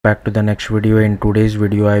Back to the next video. In today's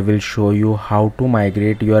video I will show you how to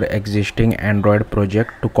migrate your existing Android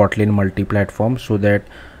project to Kotlin Multiplatform so that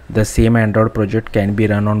the same Android project can be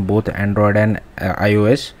run on both Android and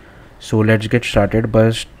iOS. So let's get started.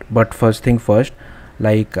 But first thing first,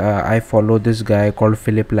 I follow this guy called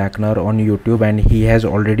Philip Lackner on YouTube, and he has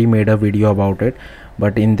already made a video about it.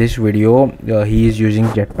 But in this video he is using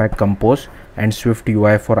Jetpack Compose and Swift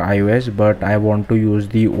UI for iOS, but I want to use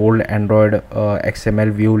the old Android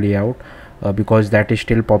XML view layout because that is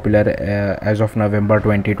still popular as of November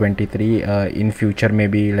 2023. In future,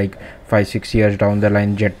 maybe like 5-6 years down the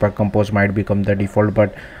line, Jetpack Compose might become the default,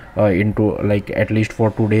 but into like at least for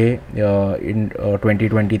today in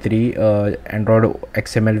 2023 Android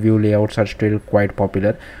XML view layouts are still quite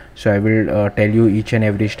popular. So I will tell you each and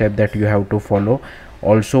every step that you have to follow.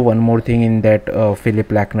 Also, one more thing in that Philip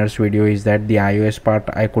Lackner's video is that the iOS part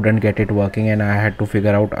I couldn't get it working, and I had to figure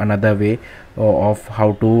out another way of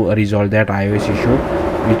how to resolve that iOS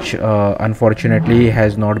issue, which unfortunately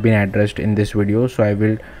has not been addressed in this video. So I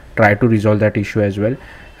will try to resolve that issue as well,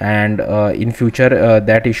 and in future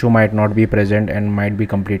that issue might not be present and might be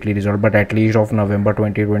completely resolved, but at least of November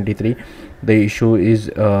 2023 the issue is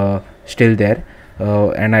still there.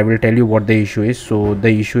 And I will tell you what the issue is. So the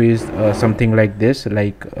issue is something like this,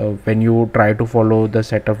 when you try to follow the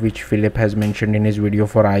setup which Philip has mentioned in his video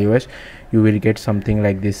for iOS, you will get something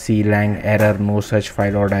like this: clang error, no such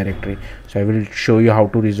file or directory. So I will show you how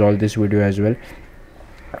to resolve this video as well.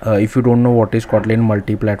 If you don't know what is Kotlin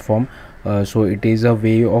Multiplatform, so it is a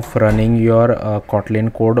way of running your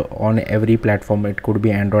Kotlin code on every platform. It could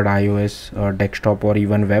be Android, iOS, desktop, or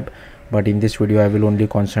even web, but in this video I will only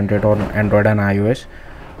concentrate on Android and iOS.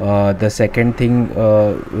 The second thing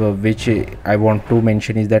which I want to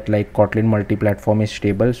mention is that like Kotlin Multiplatform is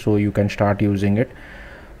stable, so you can start using it.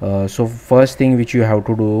 So first thing which you have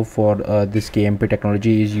to do for this KMP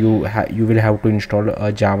technology is you will have to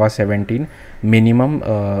install Java 17 minimum.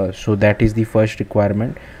 So that is the first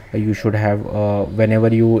requirement. You should have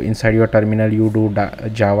whenever you inside your terminal you do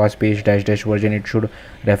Java space dash dash version, it should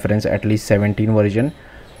reference at least 17 version.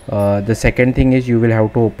 The second thing is you will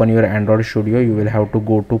have to open your Android Studio. You will have to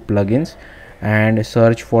go to plugins and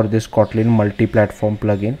search for this Kotlin Multiplatform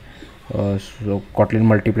plugin. So Kotlin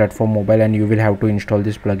Multiplatform Mobile, and you will have to install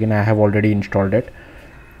this plugin. I have already installed it.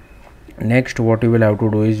 Next, what you will have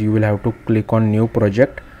to do is you will have to click on new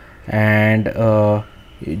project and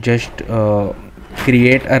just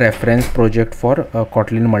create a reference project for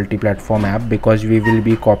Kotlin Multiplatform app, because we will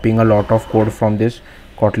be copying a lot of code from this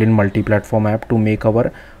Kotlin Multiplatform app to make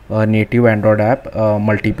our native Android app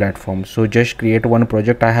multi-platform. So just create one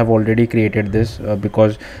project. I have already created this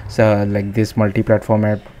because like this multi-platform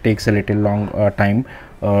app takes a little long time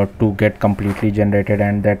to get completely generated,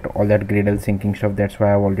 and that all that Gradle syncing stuff, that's why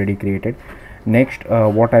I have already created. Next,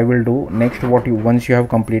 what I will do next, once you have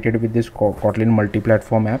completed with this Kotlin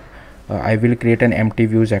Multiplatform app, I will create an empty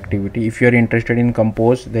views activity. If you are interested in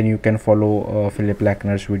Compose, then you can follow Philip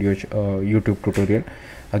Lackner's video YouTube tutorial.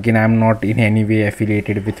 Again, I am not in any way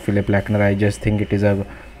affiliated with Philip Lackner. I just think it is a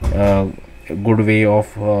good way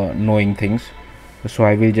of knowing things. So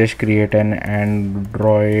I will just create an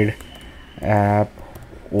Android app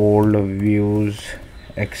old views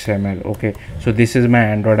XML. Okay, so this is my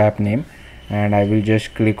Android app name, and I will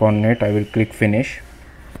just click on it. I will click finish.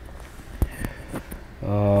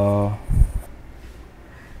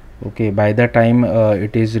 Okay, by the time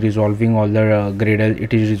it is resolving all the Gradle,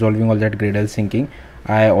 it is resolving all that Gradle syncing.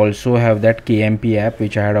 I also have that KMP app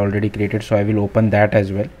which I had already created, so I will open that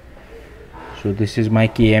as well. So this is my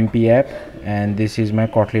KMP app, and this is my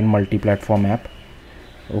Kotlin Multiplatform app.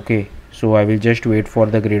 Okay, so I will just wait for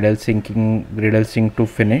the Gradle sync to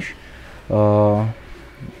finish.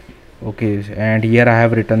 Okay, and here I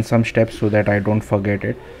have written some steps so that I don't forget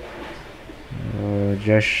it.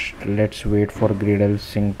 Just let's wait for Gradle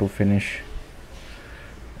sync to finish.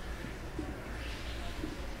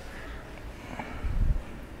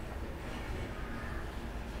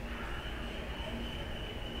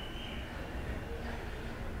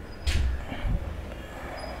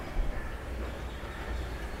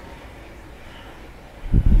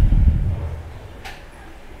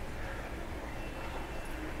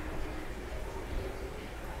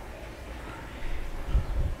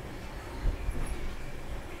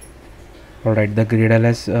 Alright, the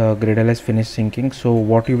Gradle has finished syncing. So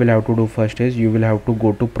what you will have to do first is you will have to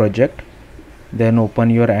go to project, then open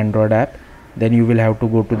your Android app, then you will have to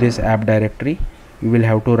go to this app directory. You will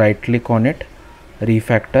have to right click on it,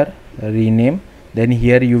 refactor, rename. Then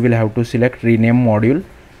here you will have to select rename module,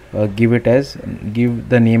 give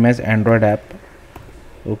the name as Android app.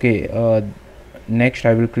 Okay, next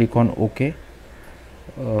I will click on OK.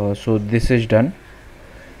 So this is done.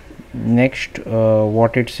 Next,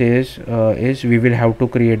 what it says is we will have to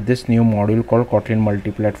create this new module called Kotlin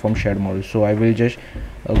Multiplatform shared module. So I will just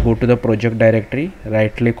go to the project directory,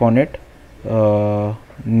 right click on it,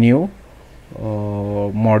 new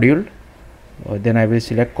module, then I will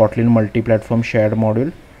select Kotlin Multiplatform shared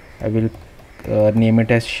module. I will name it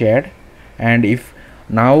as shared. And if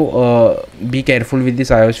now be careful with this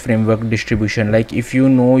iOS framework distribution. Like if you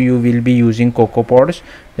know you will be using CocoaPods,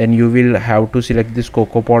 then you will have to select this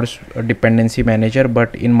CocoaPods dependency manager.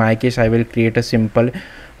 But in my case, I will create a simple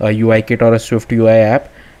UI kit or a Swift UI app,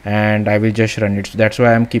 and I will just run it. So that's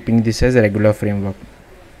why I'm keeping this as a regular framework.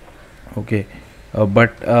 Okay.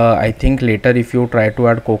 But I think later if you try to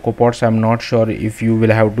add CocoaPods, I'm not sure if you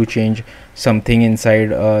will have to change something inside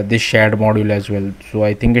this shared module as well. So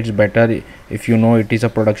I think it's better, if you know it is a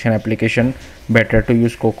production application, better to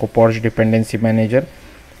use CocoaPods dependency manager.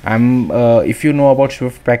 If you know about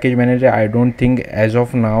Swift package manager, I don't think as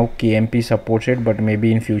of now KMP supports it, but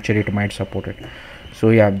maybe in future it might support it. So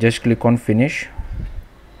yeah, just click on finish.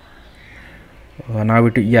 Now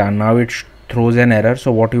it throws an error.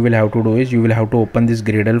 So what you will have to do is you will have to open this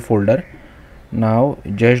Gradle folder. Now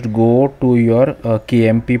just go to your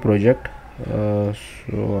KMP project.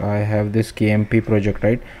 So I have this KMP project,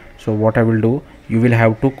 right? So what I will do, you will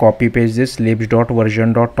have to copy paste this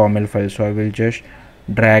libs.version.toml file. So I will just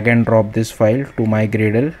drag and drop this file to my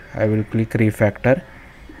Gradle. I will click refactor.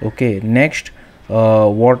 Okay, next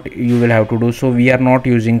what you will have to do, so we are not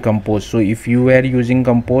using Compose. So if you are using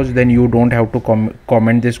Compose, then you don't have to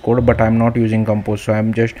comment this code, but I'm not using Compose, so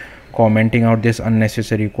I'm just commenting out this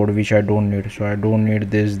unnecessary code which I don't need. So I don't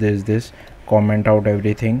need this, comment out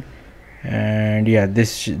everything, and yeah,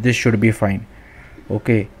 this should be fine.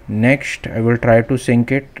 Okay, next I will try to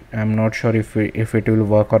sync it. I'm not sure if it will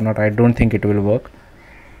work or not. I don't think it will work.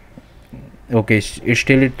 Okay,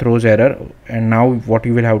 it throws error. And now what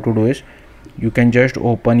you will have to do is you can just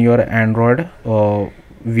open your Android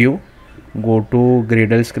view, go to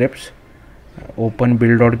Gradle scripts, open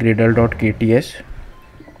build.gradle.kts.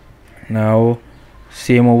 now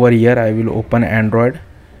same over here, I will open Android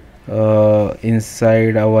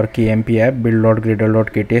inside our KMP app,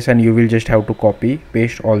 build.gradle.kts, and you will just have to copy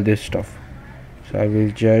paste all this stuff. So I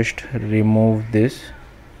will just remove this.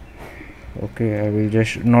 Okay, I will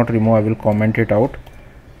just not remove, I will comment it out.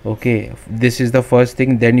 Okay, this is the first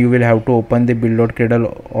thing. Then you will have to open the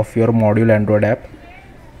build.gradle of your module Android app,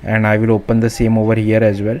 and I will open the same over here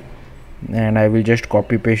as well, and I will just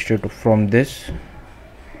copy paste it from this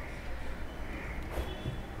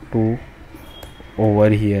to over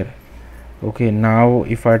here. Okay, now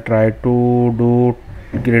if I try to do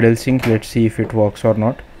Gradle sync, let's see if it works or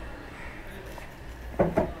not.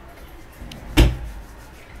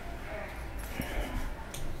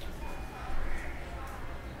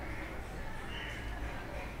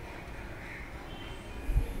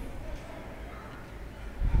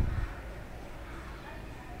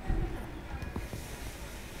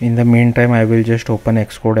 In the meantime, I will just open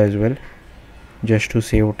Xcode as well, just to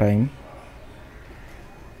save time.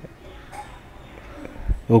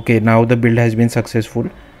 Okay, now the build has been successful.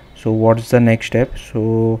 So what's the next step?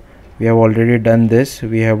 So we have already done this,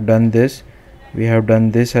 we have done this, we have done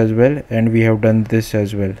this as well, and we have done this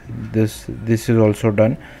as well. This is also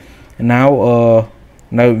done. Now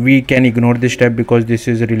now we can ignore this step because this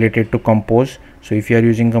is related to Compose. So if you are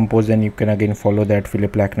using Compose, then you can again follow that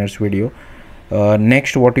Philip Lackner's video.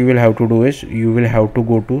 Next, what you will have to do is you will have to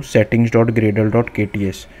go to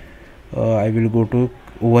settings.gradle.kts. I will go to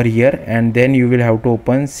over here, and then you will have to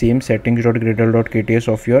open same settings.gradle.kts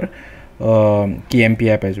of your KMP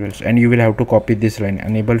app as well, and you will have to copy this line,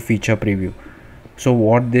 enable feature preview. So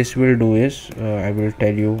what this will do is I will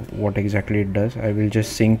tell you what exactly it does. I will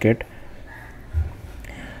just sync it.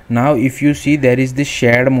 Now if you see, there is this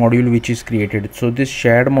shared module which is created. So this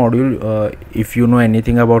shared module, if you know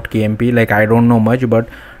anything about KMP, like I don't know much, but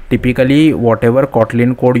typically whatever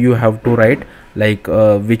Kotlin code you have to write, like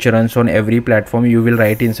which runs on every platform, you will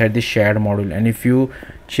write inside this shared module. And if you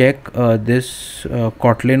check this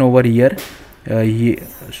Kotlin over here,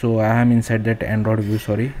 so I am inside that Android view,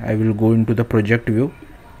 sorry, I will go into the project view,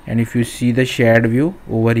 and if you see the shared view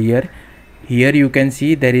over here, you can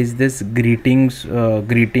see there is this greeting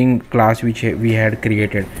class which we had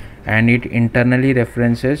created, and it internally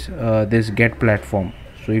references this get platform.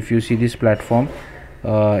 So if you see this platform,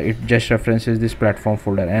 it just references this platform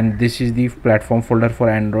folder, and this is the platform folder for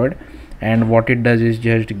Android. And what it does is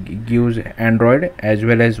just gives Android as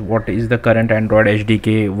well as what is the current Android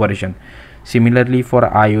SDK version. Similarly for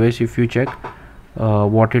iOS, if you check,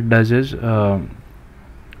 what it does is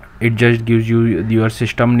it just gives you your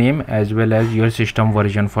system name as well as your system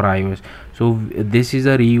version for iOS. So this is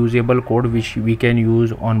a reusable code which we can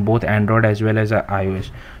use on both Android as well as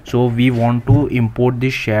iOS. So we want to import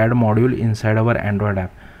this shared module inside our Android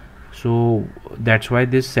app. So that's why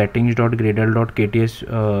this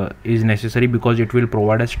settings.gradle.kts is necessary, because it will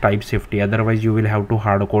provide us type safety. Otherwise you will have to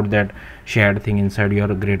hard code that shared thing inside your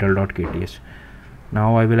gradle.kts.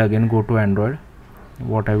 Now I will again go to Android.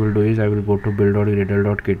 What I will do is I will go to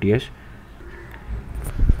build.gradle.kts.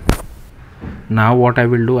 Now what I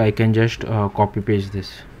will do, I can just copy paste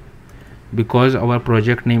this, because our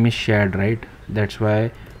project name is shared, right? That's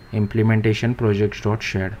why implementation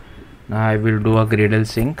projects.shared. Now I will do a Gradle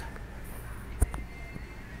sync.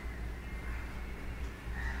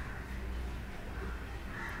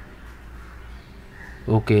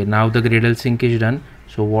 Okay, now the Gradle sync is done.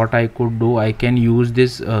 So what I could do, I can use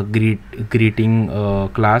this greeting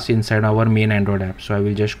class inside our main Android app. So I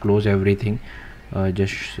will just close everything,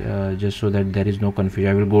 just so that there is no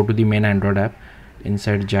confusion. I will go to the main Android app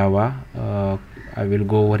inside Java. I will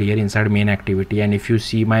go over here inside main activity, and if you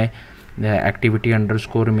see my activity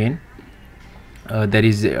underscore main, there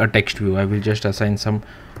is a text view. I will just assign some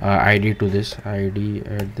ID to this, ID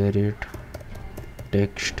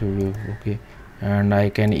 @text view. Okay, and I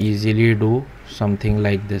can easily do something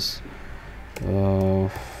like this,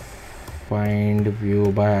 find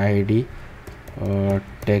view by ID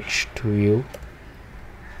text view.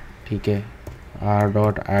 Okay,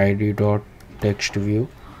 r.id.text view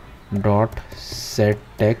dot set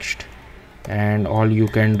text, and all you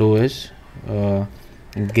can do is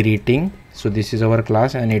greeting. So this is our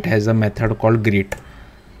class and it has a method called greet.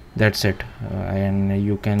 That's it, and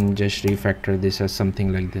you can just refactor this as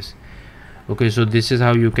something like this. Okay, so this is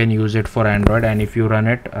how you can use it for Android, and if you run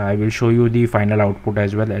it, I will show you the final output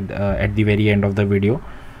as well at the very end of the video.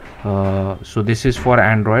 So this is for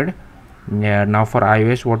Android. Yeah, now for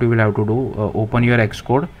iOS, what you will have to do, open your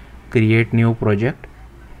Xcode, create new project,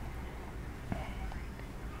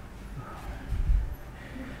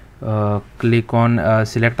 click on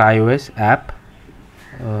select iOS app.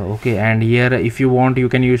 Okay, and here if you want, you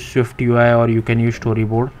can use Swift UI or you can use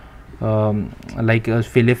Storyboard. Like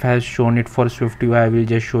Philip has shown it for Swift UI, I will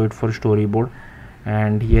just show it for Storyboard,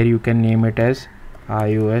 and here you can name it as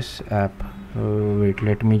iOS app. Wait,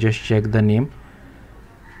 let me just check the name.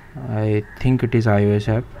 I think it is iOS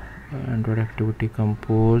app. Android activity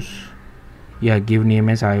compose, yeah, give name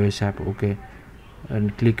as iOS app. Okay,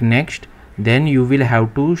 and click next. Then you will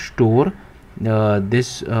have to store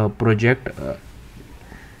this project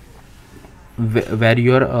where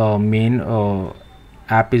your main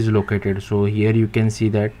app is located. So here you can see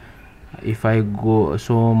that if I go,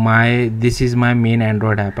 so this is my main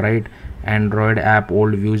Android app, right? Android app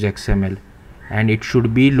old views XML, and it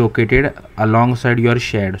should be located alongside your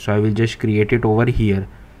shared. So I will just create it over here,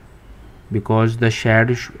 because the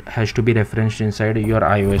shared has to be referenced inside your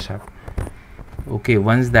iOS app. Okay,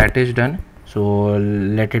 once that is done, so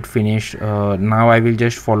let it finish. Now I will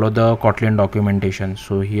just follow the Kotlin documentation.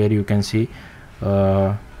 So here you can see,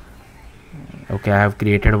 okay, I have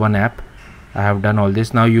created one app, I have done all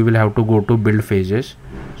this. Now you will have to go to build phases.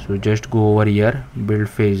 So just go over here, build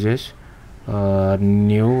phases,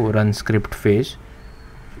 new run script phase,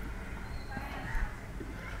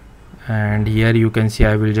 and here you can see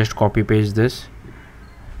I will just copy paste this,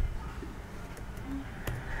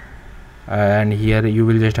 and here you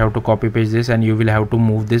will just have to copy paste this, and you will have to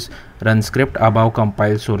move this run script above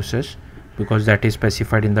compile sources, because that is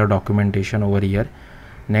specified in the documentation over here.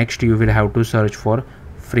 Next you will have to search for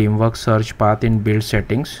framework search path in build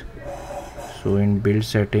settings. So in build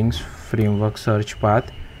settings, framework search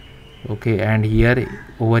path. Okay, and here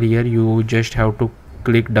over here you just have to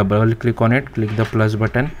double click on it, click the plus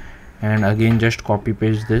button, and again just copy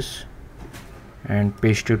paste this and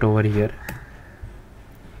paste it over here.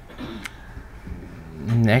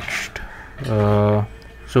 Next,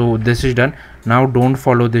 so this is done. Now don't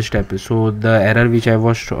follow this step. So the error which I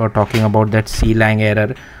was talking about, that clang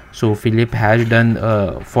error, so Philip has done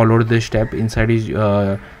followed this step inside his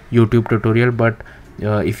YouTube tutorial, but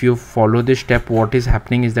if you follow this step, what is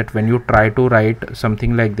happening is that when you try to write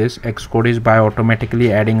something like this, Xcode is by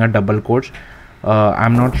automatically adding a double quotes.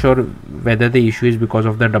 I'm not sure whether the issue is because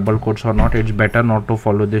of the double quotes or not. It's better not to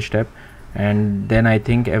follow this step, and then I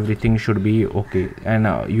think everything should be okay,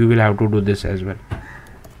 and you will have to do this as well.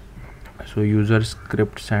 So user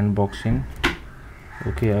script sandboxing.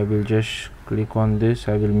 Okay, I will just click on this,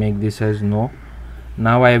 I will make this as no.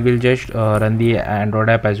 Now I will just run the Android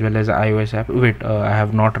app as well as iOS app. Wait, I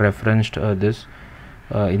have not referenced this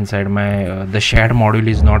inside my the shared module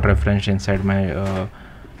is not referenced inside my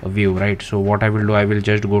view, right? So what I will do, I will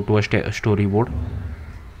just go to a storyboard.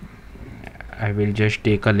 I will just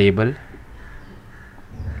take a label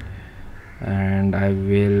and I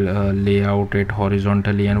will lay out it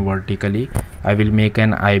horizontally and vertically. I will make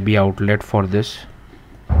an IB outlet for this.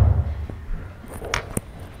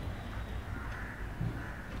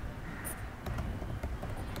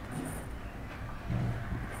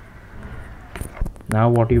 Now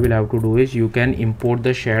what you will have to do is you can import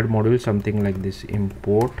the shared module, something like this,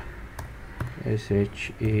 import shard.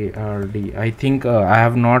 I think I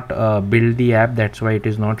have not built the app, that's why it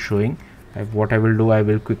is not showing. What I will do, I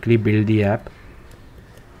will quickly build the app.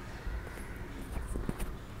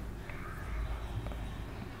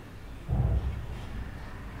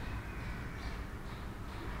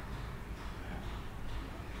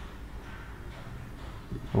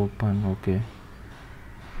 Open, okay.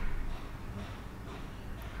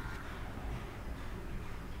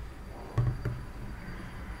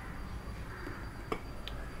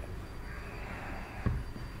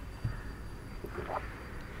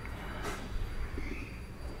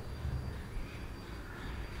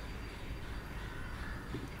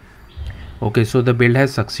 Okay, so the build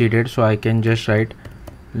has succeeded, so I can just write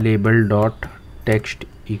label dot text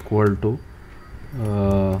equal to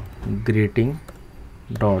greeting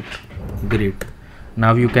dot greet.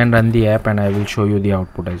 Now you can run the app and I will show you the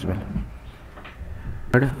output as well.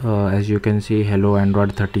 As you can see, hello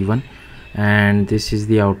Android 31, and this is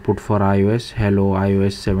the output for iOS, hello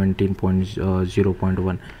iOS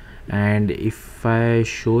 17.0.1. and if I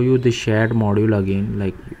show you the shared module again,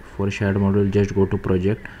 like for shared module, just go to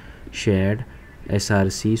project, shared,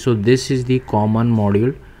 src. So this is the common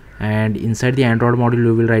module, and inside the Android module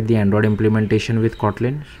you will write the Android implementation with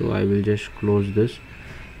Kotlin. So I will just close this.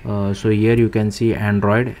 So here you can see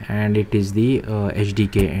Android, and it is the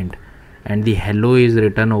HDK end, and the hello is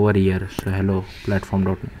written over here, so hello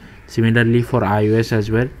platform.net. Similarly for iOS as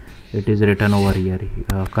well, it is written over here,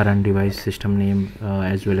 current device, system name,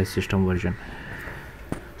 as well as system version.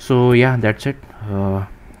 So yeah, that's it.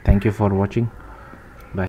 Thank you for watching.